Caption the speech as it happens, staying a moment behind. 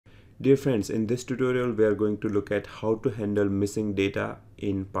Dear friends, in this tutorial we are going to look at how to handle missing data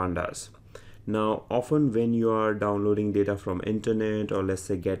in pandas. Now, often when you are downloading data from internet, or let's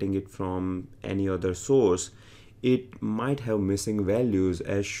say getting it from any other source, it might have missing values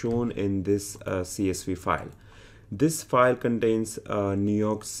as shown in this CSV file. This file contains New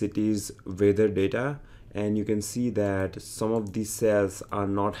York City's weather data, and you can see that some of these cells are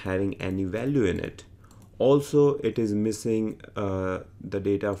not having any value in it. Also, it is missing the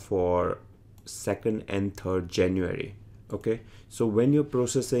data for 2nd and 3rd January. Okay, so when you're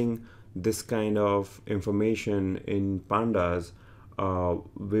processing this kind of information in pandas,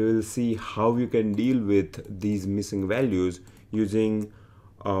 we will see how you can deal with these missing values using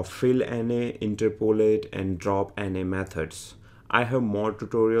fillna, interpolate, and dropna methods. I have more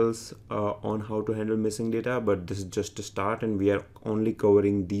tutorials on how to handle missing data, but this is just a start and we are only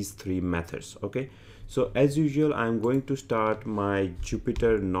covering these 3 methods. Okay, so as usual, I'm going to start my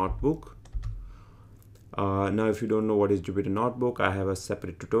Jupyter notebook. Now, if you don't know what is Jupyter notebook, I have a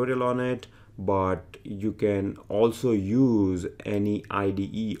separate tutorial on it, but you can also use any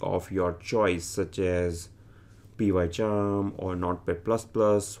IDE of your choice, such as PyCharm or Notepad++,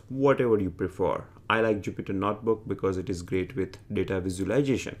 whatever you prefer. I like Jupyter notebook because it is great with data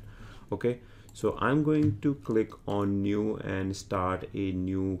visualization. Okay, so I'm going to click on new and start a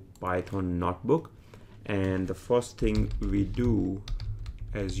new Python notebook, and the first thing we do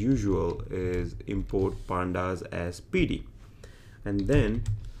as usual is import pandas as PD, and then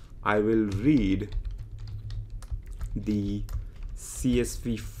I will read the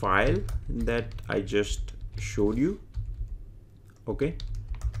CSV file that I just showed you. Okay,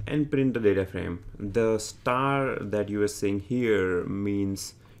 and print the data frame. The star that you are seeing here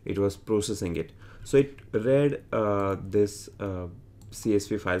means it was processing it, so it read this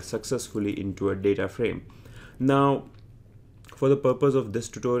CSV file successfully into a data frame. Now, for the purpose of this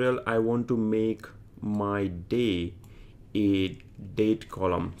tutorial, I want to make my day a date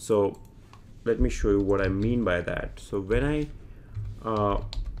column. So let me show you what I mean by that. So when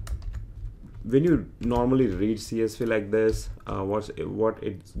you normally read CSV like this, what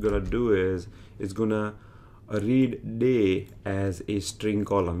it's gonna do is it's gonna read day as a string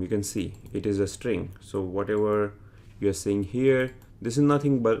column. You can see it is a string. So whatever you're seeing here, this is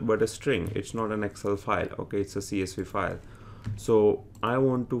nothing but a string. It's not an Excel file. Okay, it's a CSV file. So I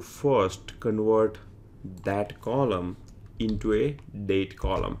want to first convert that column into a date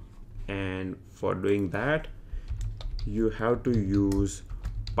column, and for doing that you have to use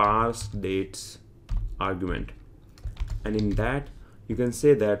parse dates argument, and in that you can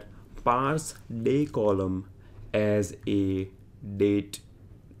say that parse day column as a date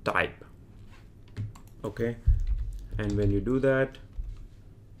type. Okay, and when you do that,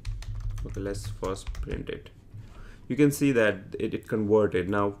 okay, let's first print it. You can see that it converted.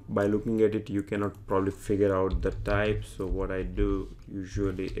 Now, by looking at it, you cannot probably figure out the type, so what I do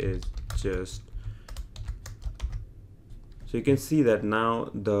usually is just, so you can see that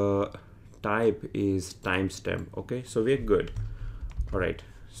now the type is timestamp. Okay, so we're good. All right,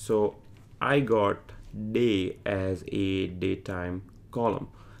 so I got day as a datetime column.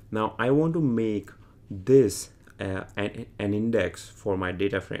 Now I want to make this an index for my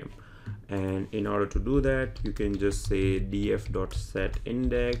data frame, and in order to do that, you can just say df.set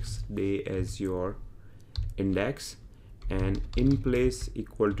index day as your index, and in place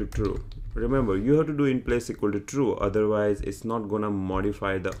equal to true. Remember, you have to do in place equal to true, otherwise it's not gonna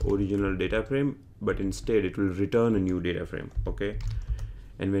modify the original data frame, but instead it will return a new data frame. Okay,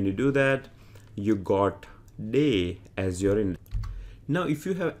 and when you do that, you got day as your index. Now, if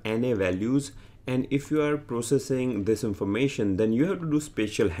you have NA values, and if you are processing this information, then you have to do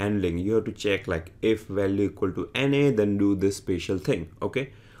spatial handling. You have to check, like, if value equal to NA, then do this spatial thing.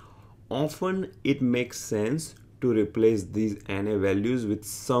 Okay, often it makes sense to replace these NA values with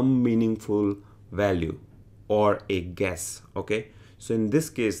some meaningful value or a guess. Okay, so in this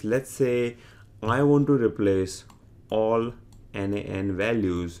case, let's say I want to replace all NaN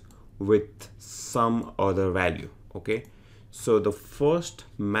values with some other value. Okay, so the first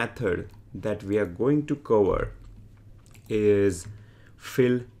method that we are going to cover is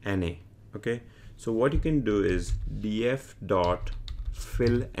fillna. Okay, so what you can do is df.fillna.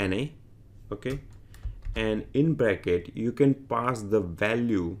 Okay, and in bracket you can pass the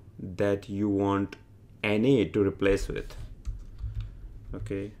value that you want NA to replace with.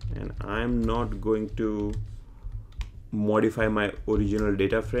 Okay, and I'm not going to modify my original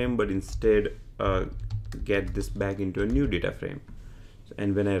data frame, but instead get this back into a new data frame.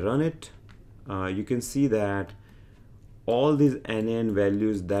 And when I run it, you can see that all these NaN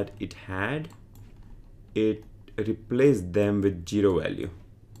values that it had, it replaced them with 0 value.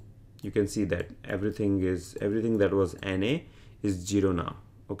 you can see that everything that was NA is 0 now.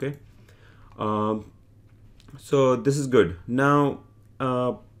 Okay, so this is good. Now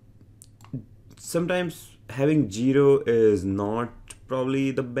sometimes having 0 is not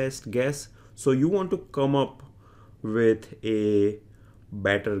probably the best guess, so you want to come up with a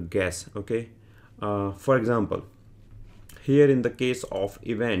better guess. Okay, for example, here in the case of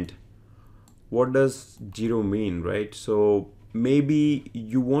event, what does 0 mean, right? So maybe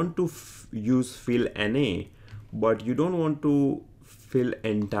you want to use fill NA, but you don't want to fill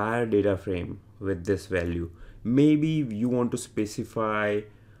entire data frame with this value. Maybe you want to specify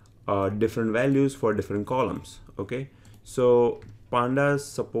different values for different columns. Okay, so Pandas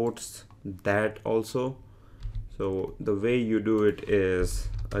supports that also. So the way you do it is,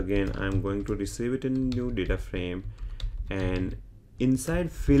 again, I'm going to receive it in new data frame, and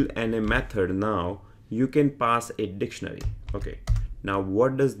inside fill NA method now you can pass a dictionary. Okay, now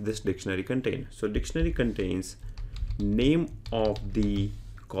what does this dictionary contain? So dictionary contains name of the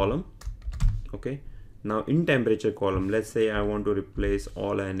column. Okay, now in temperature column, let's say I want to replace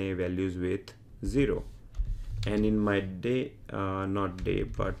all NA values with 0, and in my day not day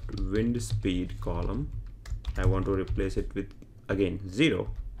but wind speed column, I want to replace it with again 0,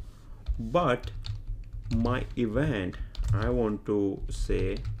 but my event I want to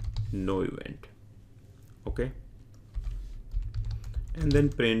say no event. Okay, and then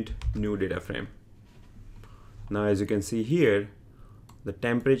print new data frame. Now as you can see here, the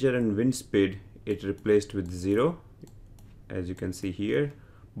temperature and wind speed, it replaced with 0, as you can see here,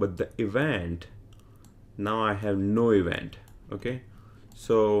 but the event, now I have no event. Okay,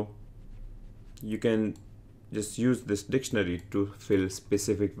 so you can just use this dictionary to fill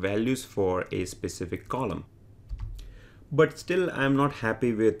specific values for a specific column. But still I'm not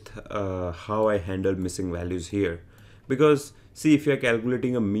happy with how I handle missing values here, because see, if you're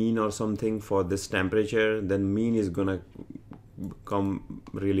calculating a mean or something for this temperature, then mean is gonna come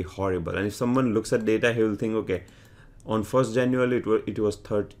really horrible, and if someone looks at data, he will think, okay, on 1st January it was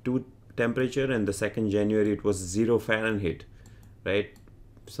 32 temperature, and the 2nd January it was 0 Fahrenheit, right?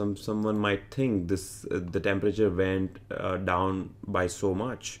 Someone might think this the temperature went down by so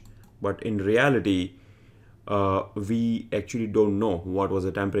much, but in reality we actually don't know what was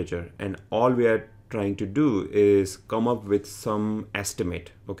the temperature, and all we are trying to do is come up with some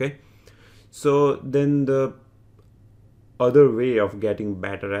estimate. Okay, so then the other way of getting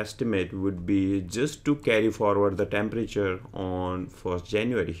better estimate would be just to carry forward the temperature on 1st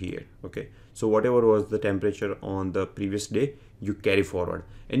January here. Okay, so whatever was the temperature on the previous day, you carry forward,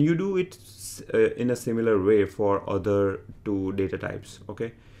 and you do it in a similar way for other two data types.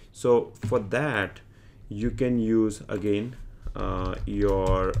 Okay, so for that you can use again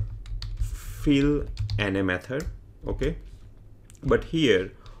your fill NA method. Okay, but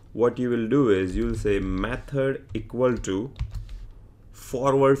here what you will do is you will say method equal to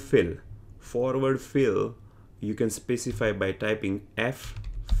forward fill. Forward fill you can specify by typing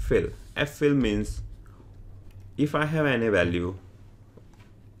ffill. Ffill means if I have NA value,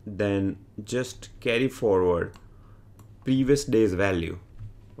 then just carry forward previous day's value.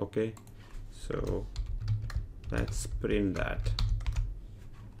 Okay, so let's print that.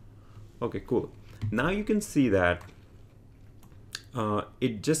 Okay, cool. Now you can see that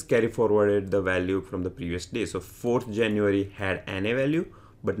it just carry forwarded the value from the previous day. So 4th January had NA value,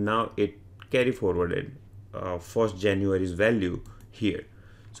 but now it carry forwarded 1st January's value here.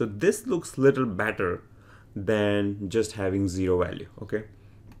 So this looks little better than just having 0 value. Okay,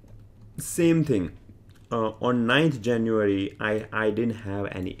 same thing on 9th January I didn't have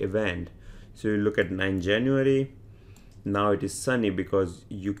any event. So you look at 9th January, now it is sunny because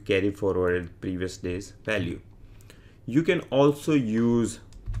you carry forwarded previous day's value. You can also use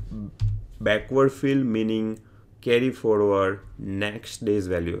backward fill, meaning carry forward next day's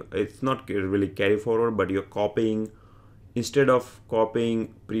value. It's not really carry forward, but you're copying, instead of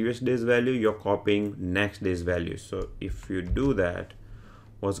copying previous day's value, you're copying next day's value. So if you do that,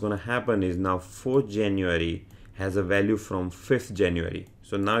 what's going to happen is now 4th January has a value from 5th January.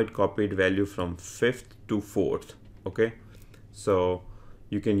 So now it copied value from 5th to 4th. Okay, so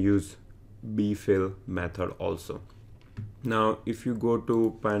you can use bfill method also. Now if you go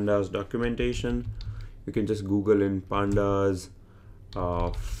to Pandas documentation, you can just Google in Pandas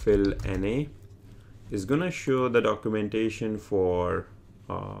fill NA. It's gonna show the documentation for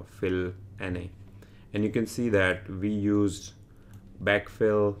fill NA, and you can see that we used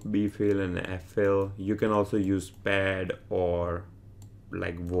backfill, bfill, and ffill. You can also use pad or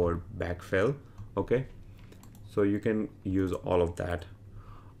like word backfill. Okay, so you can use all of that.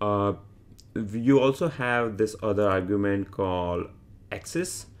 You also have this other argument called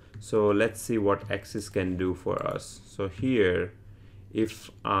axis. So let's see what axis can do for us. So here, if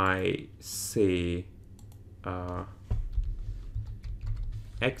I say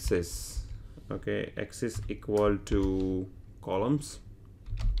axis, okay, axis equal to columns,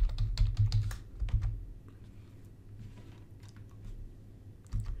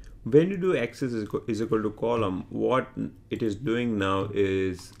 when you do axis is equal to column, what it is doing now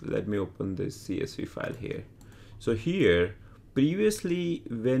is, let me open this CSV file here. So here, previously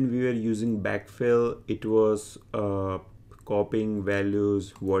when we were using bfill, it was copying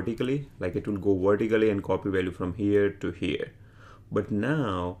values vertically, like it will go vertically and copy value from here to here. But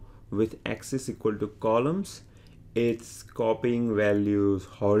now with axis equal to columns, it's copying values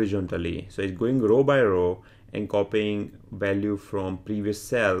horizontally. So it's going row by row and copying value from previous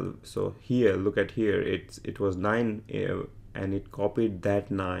cell. So here, look at here, it was 9 and it copied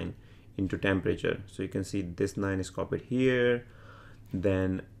that 9 into temperature. So you can see this 9 is copied here,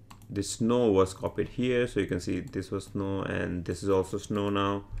 then the snow was copied here. So you can see this was snow and this is also snow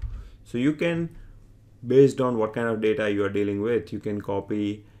now. So you can, based on what kind of data you are dealing with, you can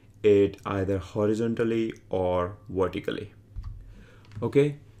copy it either horizontally or vertically.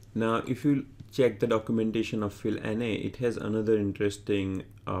 Okay, now if you check the documentation of fillna, it has another interesting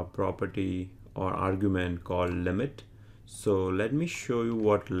property or argument called limit. So let me show you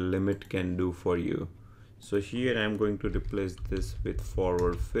what limit can do for you. So here I'm going to replace this with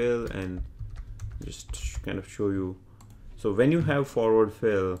forward fill and just kind of show you. So when you have forward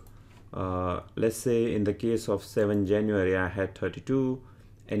fill, let's say in the case of 7 January I had 32,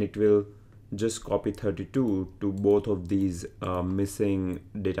 and it will just copy 32 to both of these missing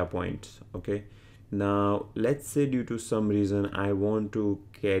data points. Okay, now let's say due to some reason I want to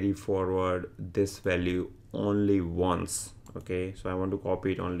carry forward this value only once. Okay, so I want to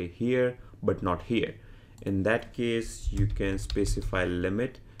copy it only here but not here. In that case, you can specify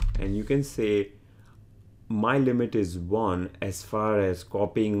limit and you can say my limit is 1 as far as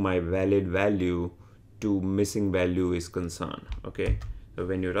copying my valid value to missing value is concerned. Okay, so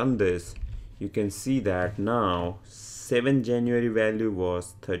when you run this, you can see that now 7 January value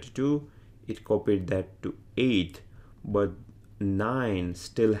was 32, it copied that to 8, but 9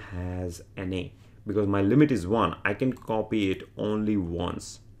 still has NA because my limit is 1. I can copy it only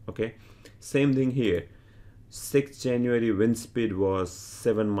once. Okay, same thing here. 6 January wind speed was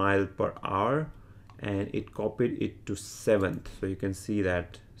 7 miles per hour and it copied it to 7th. So you can see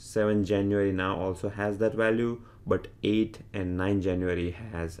that 7 January now also has that value, but 8 and 9 January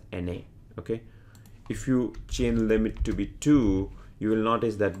has NA. Okay, if you change limit to be 2, you will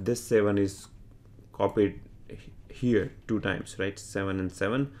notice that this 7 is copied here 2 times, right? 7 and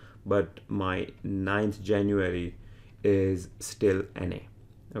 7, but my 9th January is still NA.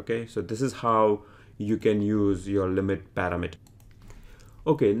 Okay, so this is how you can use your limit parameter.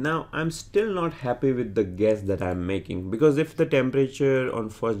 Okay, now I'm still not happy with the guess that I'm making, because if the temperature on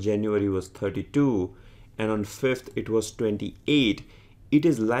 1st January was 32 and on 5th it was 28, it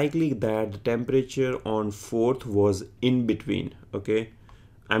is likely that the temperature on 4th was in between. Okay,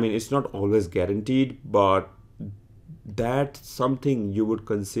 I mean, it's not always guaranteed, but that's something you would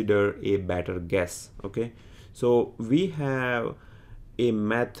consider a better guess. Okay, so we have a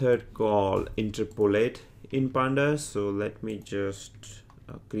method called interpolate in Pandas. So let me just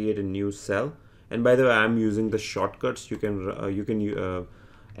create a new cell, and by the way, I'm using the shortcuts. You can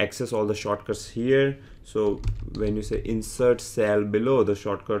access all the shortcuts here. So when you say insert cell below, the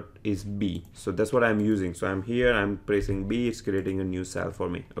shortcut is B, so that's what I'm using. So I'm here, I'm pressing B, it's creating a new cell for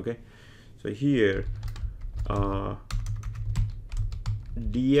me. Okay, so here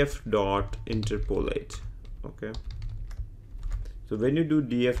df dot interpolate. Okay, so when you do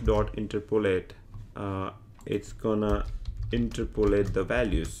df dot interpolate, it's gonna interpolate the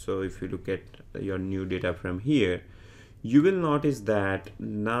values. So if you look at your new data frame here, you will notice that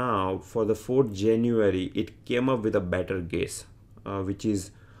now for the 4th January it came up with a better guess, which is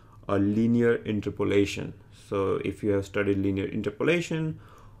a linear interpolation. So if you have studied linear interpolation,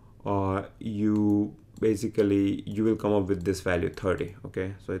 you will come up with this value 30.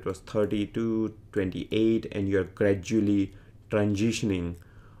 Okay, so it was 32, 28, and you're gradually transitioning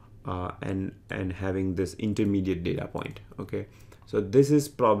and having this intermediate data point. Okay, so this is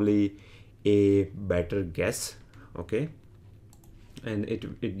probably a better guess. Okay, and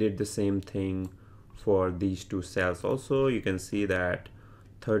it did the same thing for these 2 cells also. You can see that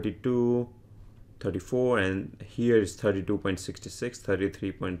 32, 34, and here is 32.66,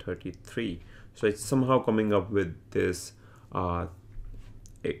 33.33. So it's somehow coming up with this,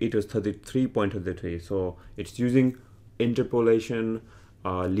 it was 33.33. So it's using interpolation,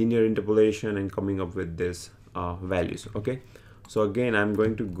 linear interpolation, and coming up with this values. Okay, So again, I'm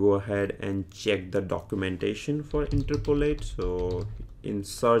going to go ahead and check the documentation for interpolate. So in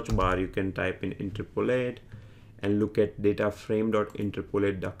search bar, you can type in interpolate and look at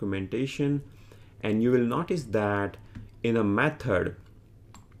dataframe.interpolate documentation. And you will notice that in a method,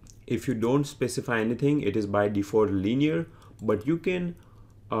 if you don't specify anything, it is by default linear, but you can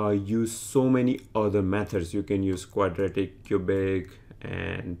use so many other methods. You can use quadratic, cubic,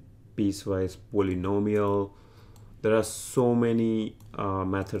 and piecewise polynomial. There are so many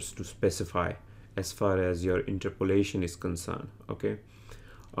methods to specify as far as your interpolation is concerned. Okay,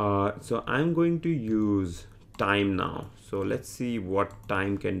 so I'm going to use time now. So let's see what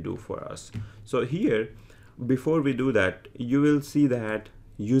time can do for us. So here, before we do that, you will see that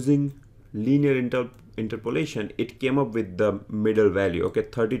using linear interpolation, it came up with the middle value. Okay,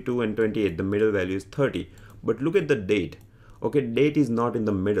 32 and 28, the middle value is 30. But look at the date. Okay, date is not in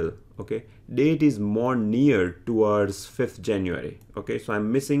the middle. Okay, date is more near towards 5th January. Okay, so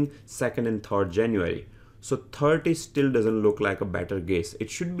I'm missing 2nd and 3rd January. So 30 still doesn't look like a better guess. It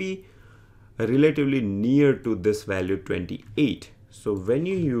should be relatively near to this value 28. So when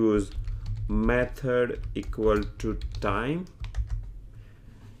you use method equal to time,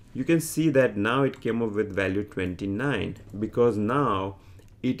 you can see that now it came up with value 29, because now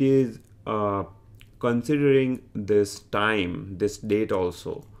it is considering this time, this date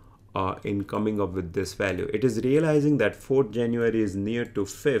also in coming up with this value. It is realizing that 4th January is near to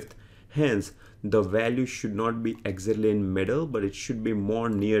 5th, hence the value should not be exactly in middle, but it should be more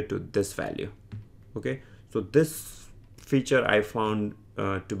near to this value. Okay, so this feature I found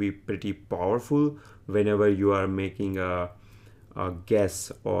to be pretty powerful whenever you are making a guess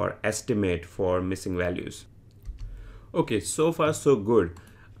or estimate for missing values. Okay, so far so good.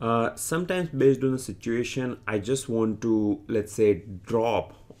 Sometimes based on the situation, I just want to, let's say,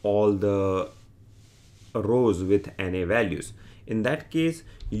 drop all the rows with NA values. In that case,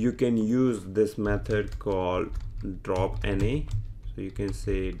 you can use this method called drop NA. So you can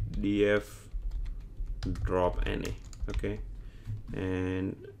say df drop NA. Okay,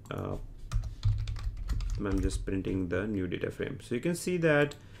 and I'm just printing the new data frame. So you can see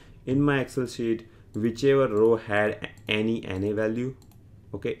that in my Excel sheet, whichever row had any NA value,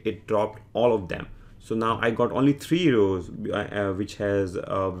 okay, it dropped all of them. So now I got only 3 rows which has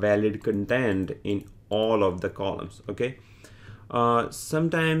valid content in all of the columns. Okay,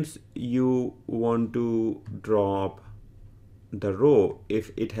 sometimes you want to drop the row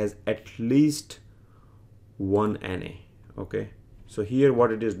if it has at least one NA. Okay, so here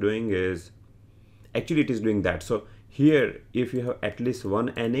what it is doing is, actually it is doing that. So here, if you have at least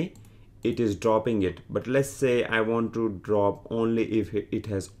one NA, it is dropping it. But let's say I want to drop only if it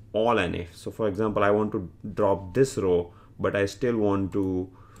has all NA. So for example, I want to drop this row, but I still want to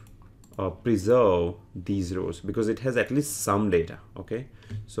preserve these rows because it has at least some data. Okay,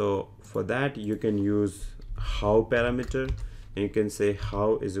 so for that you can use how parameter, and you can say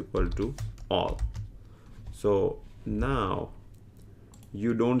how is equal to all. So now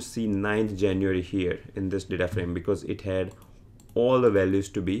you don't see 9th January here in this data frame because it had all the values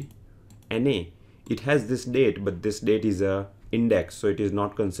to be NA. It has this date, but this date is a index, so it is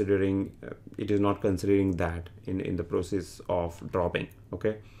not considering that in the process of dropping.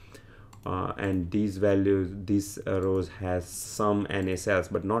 Okay, and these values, these rows has some NA cells,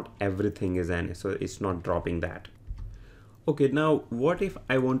 but not everything is NA, so it's not dropping that. Okay, now what if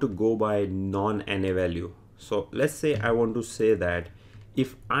I want to go by non-NA value? So let's say I want to say that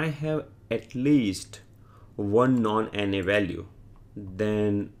if I have at least one non-NA value,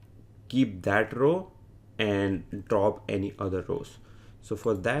 then keep that row and drop any other rows. So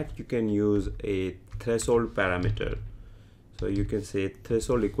for that you can use a threshold parameter. So you can say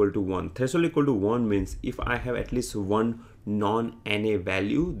threshold equal to 1. Threshold equal to 1 means if I have at least one non-NA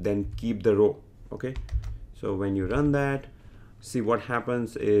value, then keep the row. Okay, so when you run that, see what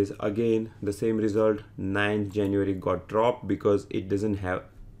happens is again the same result. 9th January got dropped because it doesn't have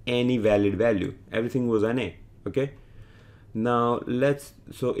any valid value. Everything was NA. Okay, now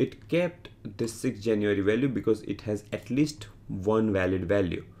so it kept this 6th January value because it has at least one valid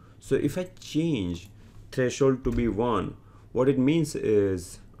value. So if I change threshold to be 1, what it means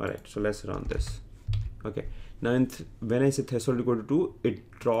is, all right, so let's run this. Okay, now when I say threshold equal to 2,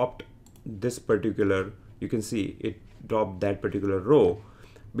 it dropped this particular, you can see it dropped that particular row,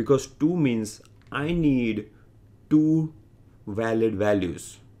 because 2 means I need 2 valid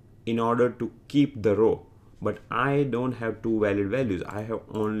values in order to keep the row, but I don't have 2 valid values. I have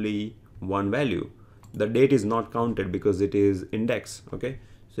only one value. The date is not counted because it is index. Okay,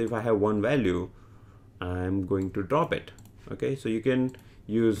 so if I have one value, I'm going to drop it. Okay, so you can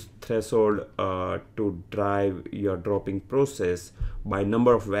use threshold to drive your dropping process by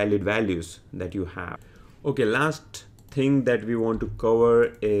number of valid values that you have. Okay, last thing that we want to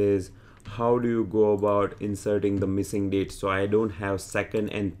cover is how do you go about inserting the missing dates. So I don't have 2nd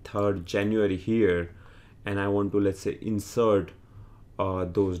and 3rd January here, and I want to, let's say, insert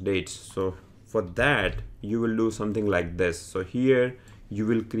those dates. So for that you will do something like this. So here you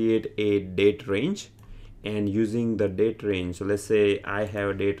will create a date range, and using the date range, so let's say I have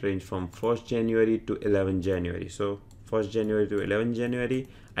a date range from 1st January to 11th January. So 1st January to 11th January,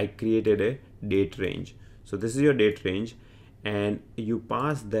 I created a date range. So this is your date range, and you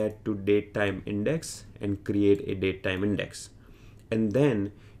pass that to date time index and create a date time index, and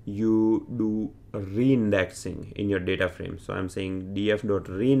then you do reindexing in your data frame. So I'm saying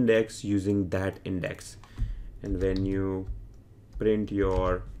df.reindex using that index, and when you print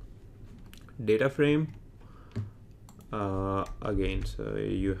your data frame again, so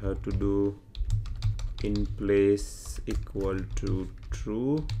you have to do in place equal to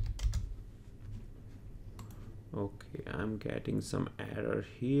true. Okay, I'm getting some error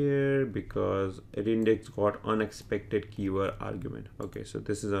here because reindex got unexpected keyword argument. Okay, so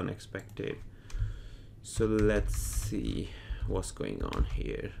this is unexpected. So let's see what's going on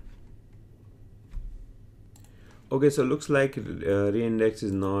here. Okay, so looks like reindex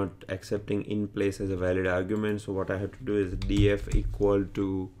is not accepting in place as a valid argument. So what I have to do is df equal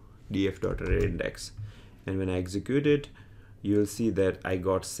to df.reindex, and when I execute it, you'll see that I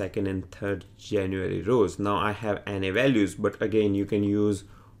got 2nd and 3rd January rows. Now I have NA values, but again you can use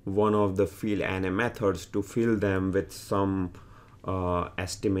one of the fill NA methods to fill them with some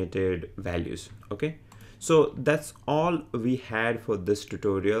estimated values. Okay, so that's all we had for this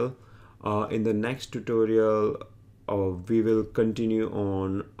tutorial. In the next tutorial we will continue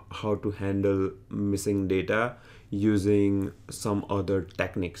on how to handle missing data using some other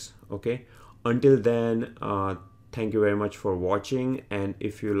techniques. Okay, until then, thank you very much for watching, and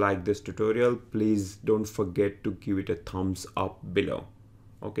if you like this tutorial, please don't forget to give it a thumbs up below.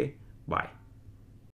 Okay, bye.